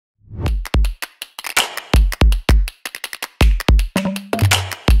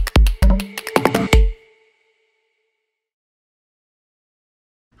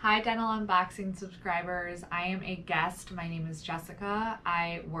Hi Dental Unboxing subscribers. I am a guest. My name is Jessica.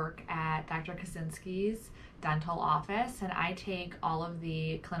 I work at Dr. Kaczynski's dental office and I take all of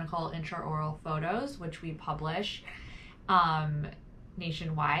the clinical intraoral photos which we publish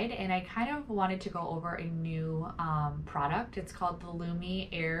nationwide, and I kind of wanted to go over a new product. It's called the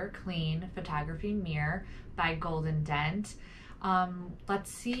Lumi AirClean Photography Mirror by Golden Dent. Let's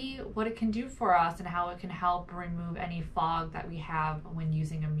see what it can do for us and how it can help remove any fog that we have when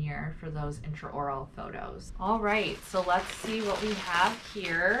using a mirror for those intraoral photos. All right, so let's see what we have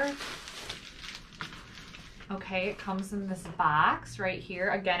here. Okay, it comes in this box right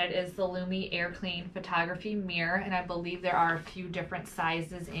here. Again, it is the Lumi AirClean Photography Mirror, and I believe there are a few different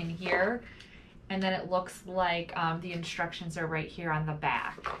sizes in here. And then it looks like the instructions are right here on the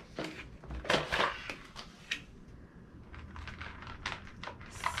back.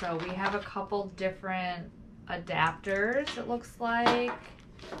 So we have a couple different adapters, it looks like.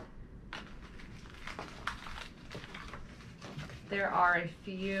 There are a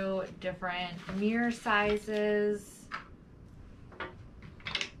few different mirror sizes.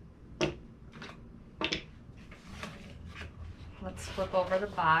 Let's flip over the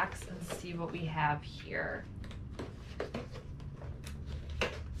box and see what we have here.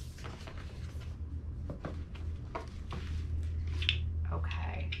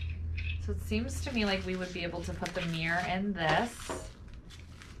 Okay, so it seems to me like we would be able to put the mirror in this.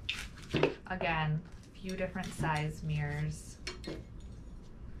 Again, a few different size mirrors.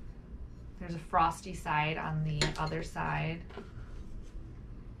 There's a frosty side on the other side.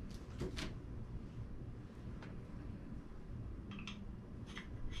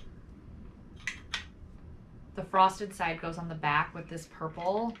 The frosted side goes on the back with this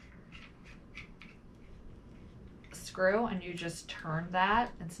purple screw, and you just turn that.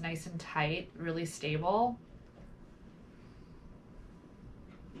 It's nice and tight, really stable.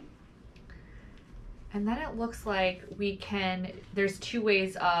 And then it looks like we can, there's two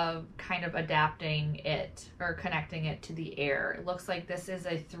ways of kind of adapting it or connecting it to the air. It looks like this is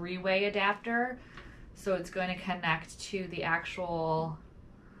a three-way adapter. So it's going to connect to the actual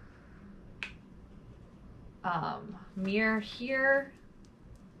mirror here.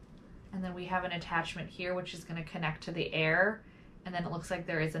 And then we have an attachment here, which is going to connect to the air. And then it looks like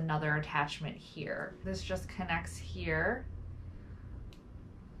there is another attachment here. This just connects here.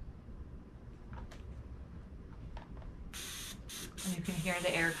 And you can hear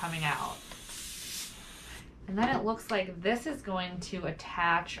the air coming out. And then it looks like this is going to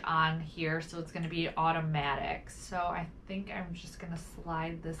attach on here, so it's going to be automatic. So I think I'm just going to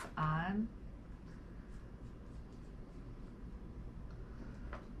slide this on.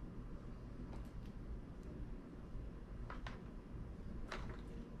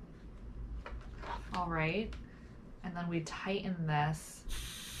 All right, and then we tighten this,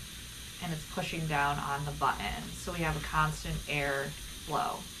 and it's pushing down on the button. So we have a constant air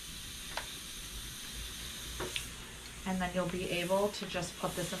flow. And then you'll be able to just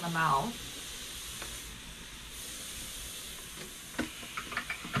put this in the mouth.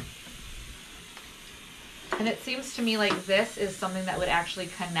 And it seems to me like this is something that would actually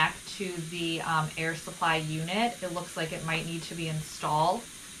connect to the air supply unit. It looks like it might need to be installed,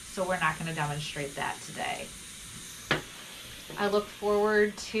 so we're not going to demonstrate that today. I look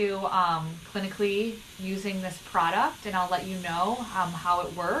forward to clinically using this product, and I'll let you know how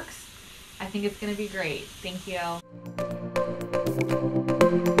it works. I think it's going to be great. Thank you.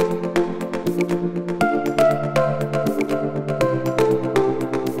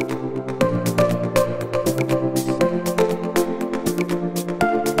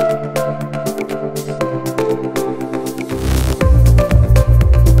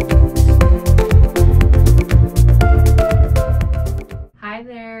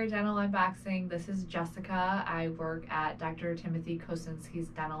 Unboxing. This is Jessica. I work at Dr. Timothy Kaczynski's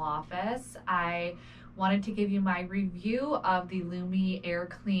dental office. I wanted to give you my review of the Lumi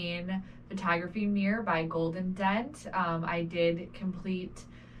AirClean Photography Mirror by Golden Dent. I did complete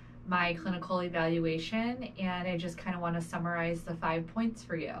my clinical evaluation, and I just kind of want to summarize the 5 points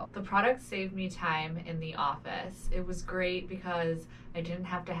for you. The product saved me time in the office. It was great because I didn't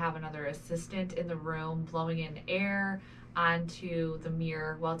have to have another assistant in the room blowing in air onto the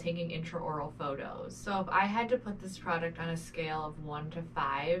mirror while taking intraoral photos. So if I had to put this product on a scale of 1 to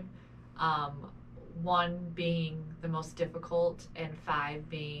 5, 1 being the most difficult and 5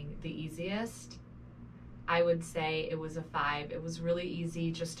 being the easiest, I would say it was a 5. It was really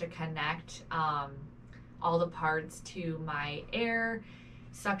easy just to connect all the parts to my air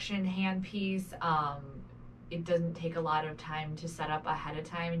suction handpiece. it doesn't take a lot of time to set up ahead of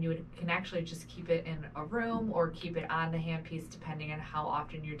time, and can actually just keep it in a room or keep it on the handpiece depending on how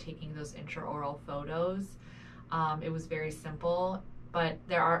often you're taking those intraoral photos. It was very simple, but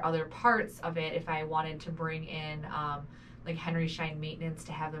there are other parts of it. If I wanted to bring in like Henry Schein maintenance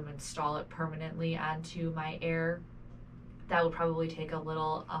to have them install it permanently onto my Air, that would probably take a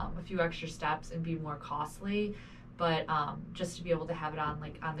few extra steps and be more costly. But just to be able to have it on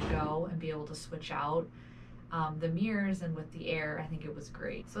the go and be able to switch out the mirrors and with the Air, I think it was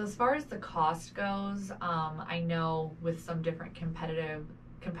great. So as far as the cost goes, I know with some different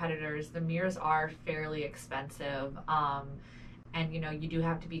competitors, the mirrors are fairly expensive, and you do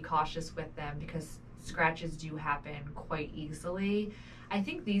have to be cautious with them because scratches do happen quite easily. I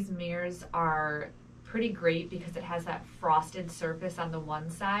think these mirrors are pretty great because it has that frosted surface on the one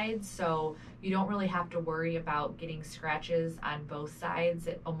side, so you don't really have to worry about getting scratches on both sides.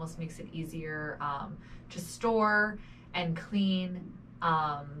 It almost makes it easier to store and clean,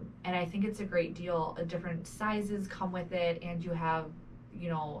 and I think it's a great deal. Different sizes come with it, and you have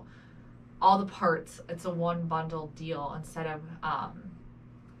all the parts. It's a one bundle deal instead of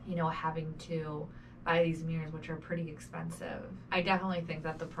having to buy these mirrors, which are pretty expensive. I definitely think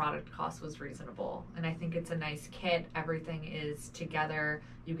that the product cost was reasonable, and I think it's a nice kit. Everything is together.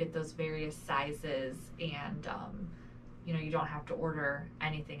 You get those various sizes, and you don't have to order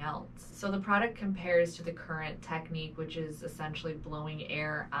anything else. So the product compares to the current technique, which is essentially blowing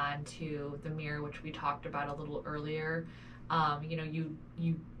air onto the mirror, which we talked about a little earlier. You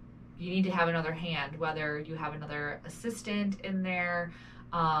need to have another hand, whether you have another assistant in there,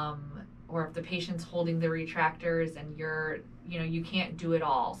 or if the patient's holding the retractors and you can't do it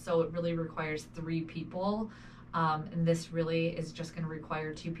all. So it really requires 3 people. And this really is just going to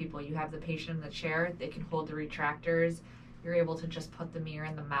require 2 people. You have the patient in the chair, they can hold the retractors. You're able to just put the mirror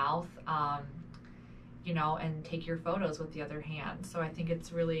in the mouth, and take your photos with the other hand. So I think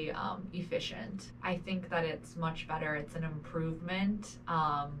it's really efficient. I think that it's much better. It's an improvement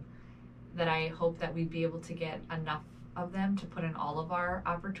that I hope that we'd be able to get enough of them to put in all of our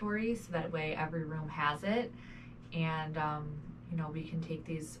operatories, so that way every room has it, and we can take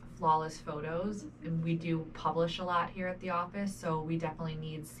these flawless photos. And we do publish a lot here at the office, so we definitely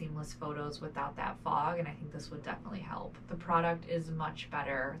need seamless photos without that fog, and I think this would definitely help. The product is much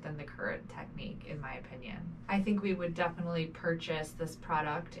better than the current technique, in my opinion. I think we would definitely purchase this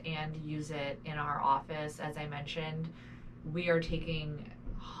product and use it in our office. As I mentioned, we are taking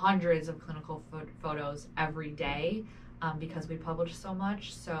hundreds of clinical photos every day because we publish so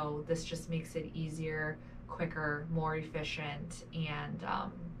much. So this just makes it easier, quicker, more efficient, and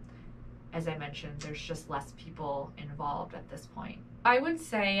as I mentioned, there's just less people involved at this point. I would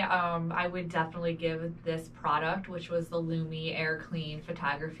say I would definitely give this product, which was the Lumi AirClean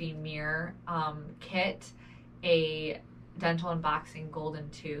Photography Mirror Kit, a dental unboxing golden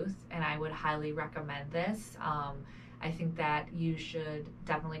tooth, and I would highly recommend this. I think that you should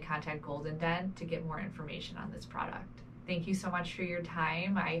definitely contact Golden Dent to get more information on this product. Thank you so much for your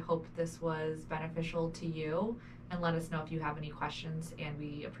time. I hope this was beneficial to you, and let us know if you have any questions, and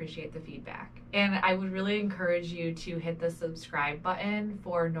we appreciate the feedback. And I would really encourage you to hit the subscribe button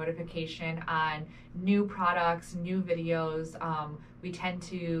for notification on new products, new videos. We tend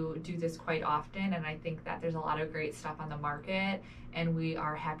to do this quite often, and I think that there's a lot of great stuff on the market, and we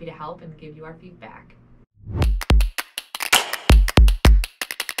are happy to help and give you our feedback.